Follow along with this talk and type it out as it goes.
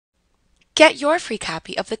Get your free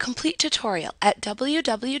copy of the complete tutorial at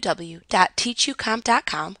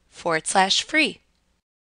www.teachucomp.com/free.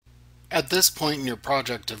 At this point in your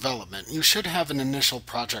project development, you should have an initial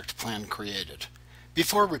project plan created.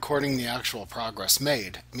 Before recording the actual progress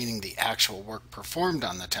made, meaning the actual work performed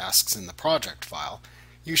on the tasks in the project file,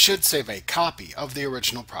 you should save a copy of the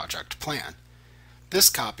original project plan. This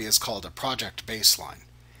copy is called a project baseline.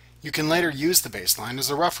 You can later use the baseline as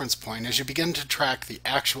a reference point as you begin to track the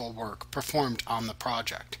actual work performed on the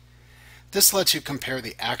project. This lets you compare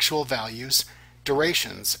the actual values,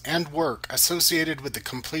 durations, and work associated with the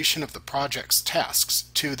completion of the project's tasks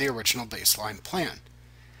to the original baseline plan.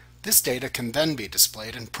 This data can then be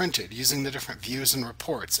displayed and printed using the different views and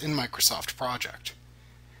reports in Microsoft Project.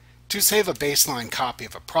 To save a baseline copy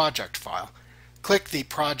of a project file, click the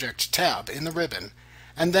Project tab in the ribbon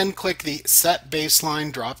and then click the Set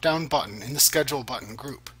Baseline drop-down button in the Schedule button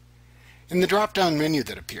group. In the drop-down menu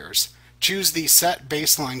that appears, choose the Set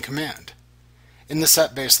Baseline command. In the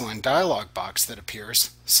Set Baseline dialog box that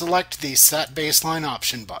appears, select the Set Baseline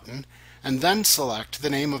option button and then select the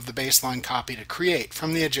name of the baseline copy to create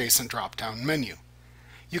from the adjacent drop-down menu.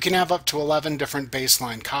 You can have up to 11 different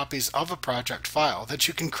baseline copies of a project file that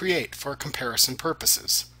you can create for comparison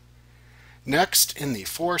purposes. Next, in the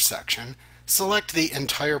For section, select the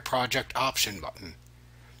Entire Project option button.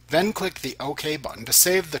 Then click the OK button to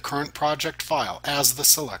save the current project file as the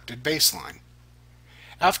selected baseline.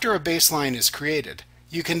 After a baseline is created,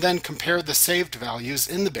 you can then compare the saved values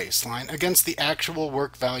in the baseline against the actual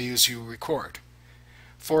work values you record.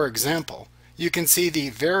 For example, you can see the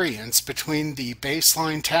variance between the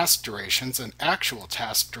baseline task durations and actual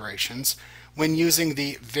task durations when using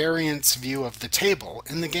the variance view of the table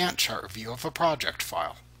in the Gantt chart view of a project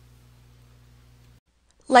file.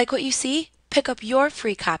 Like what you see? Pick up your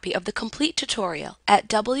free copy of the complete tutorial at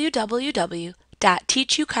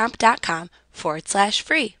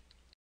www.teachucomp.com/free.